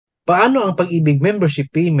Paano ang Pag-IBIG membership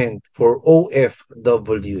payment for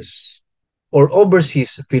OFWs or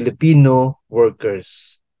overseas Filipino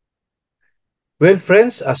workers? Well,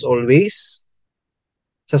 friends, as always,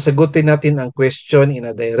 sasagutin natin ang question in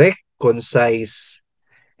a direct, concise,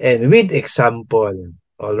 and with example.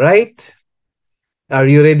 All right? Are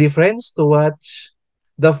you ready, friends, to watch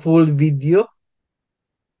the full video?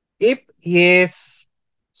 If yes,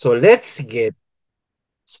 so let's get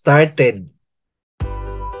started.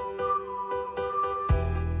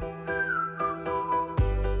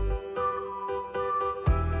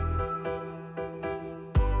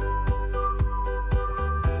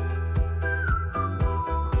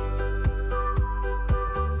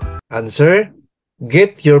 Answer,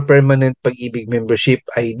 get your permanent Pag-IBIG membership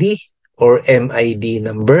ID or MID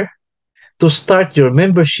number to start your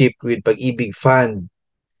membership with Pag-IBIG Fund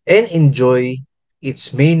and enjoy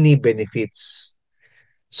its many benefits.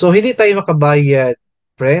 So, hindi tayo makabayad,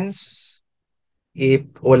 friends, if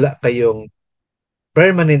wala kayong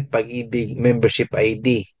permanent Pag-IBIG membership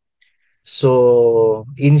ID. So,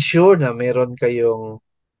 ensure na meron kayong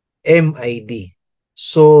MID.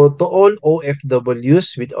 So, to all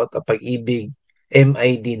OFWs without a Pag-IBIG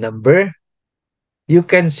MID number, you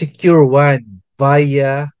can secure one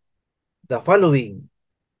via the following.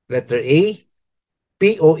 Letter A,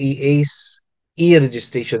 POEA's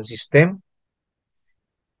e-registration system.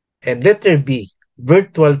 And letter B,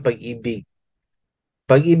 virtual Pag-IBIG.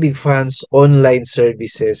 Pag-IBIG Funds Online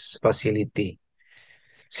Services Facility.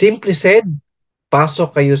 Simply said,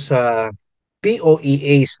 pasok kayo sa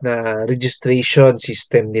POEA's na registration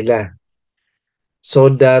system nila so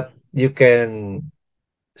that you can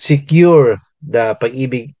secure the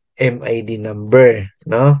Pag-IBIG MID number,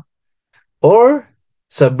 no? Or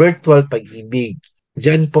sa virtual Pag-IBIG.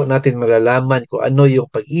 Diyan po natin malalaman kung ano yung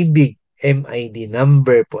Pag-IBIG MID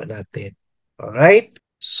number po natin. Alright?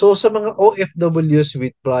 So sa mga OFWs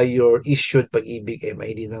with prior issued Pag-IBIG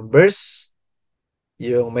MID numbers,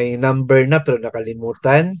 yung may number na pero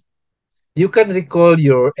nakalimutan, you can recall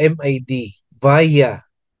your MID via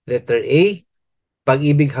letter A,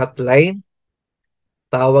 Pag-IBIG hotline,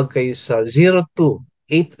 tawag kayo sa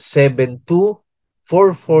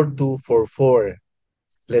 02-872-44244.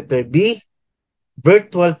 Letter B,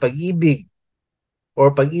 virtual Pag-IBIG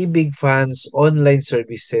or Pag-IBIG Funds Online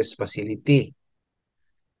Services Facility.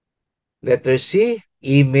 Letter C,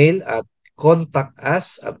 email at contact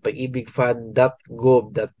us at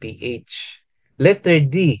pagibigfund.gov.ph. Letter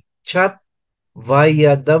D, chat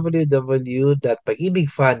via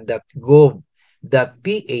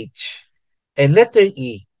www.pagibigfund.gov.ph. And letter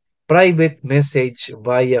E, private message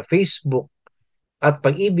via Facebook at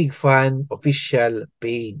Pag-IBIG Fund official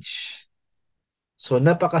page. So,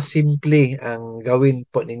 napakasimple ang gawin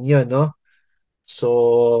po ninyo, no?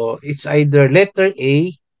 So, it's either letter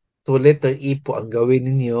A to letter E po ang gawin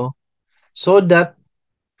ninyo so that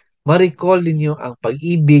ma-recall ninyo ang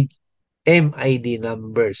Pag-IBIG MID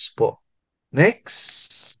numbers po.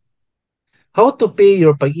 Next. How to pay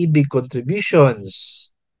your Pag-IBIG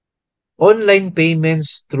contributions. Online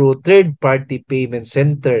payments through third-party payment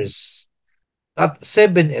centers at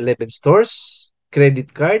 7-Eleven stores,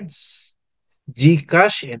 credit cards,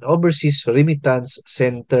 GCash, and overseas remittance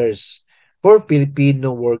centers for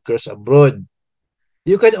Filipino workers abroad.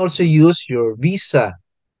 You can also use your Visa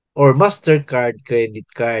or MasterCard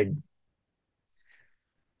credit card.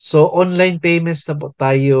 So, online payments na po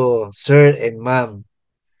tayo, sir and ma'am.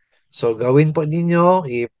 So, gawin po ninyo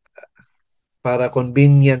para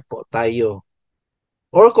convenient po tayo.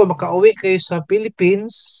 Or kung makauwi kayo sa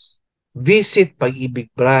Philippines, visit Pag-IBIG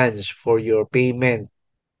branch for your payment.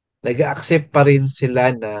 Nag-accept pa rin sila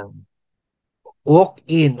ng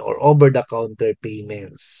walk-in or over-the-counter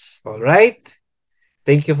payments. Alright?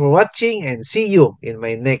 Thank you for watching and see you in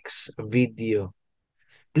my next video.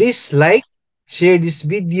 Please like, share this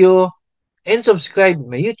video, and subscribe to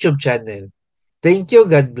my YouTube channel. Thank you,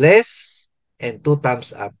 God bless, and 2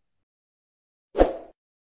 thumbs up.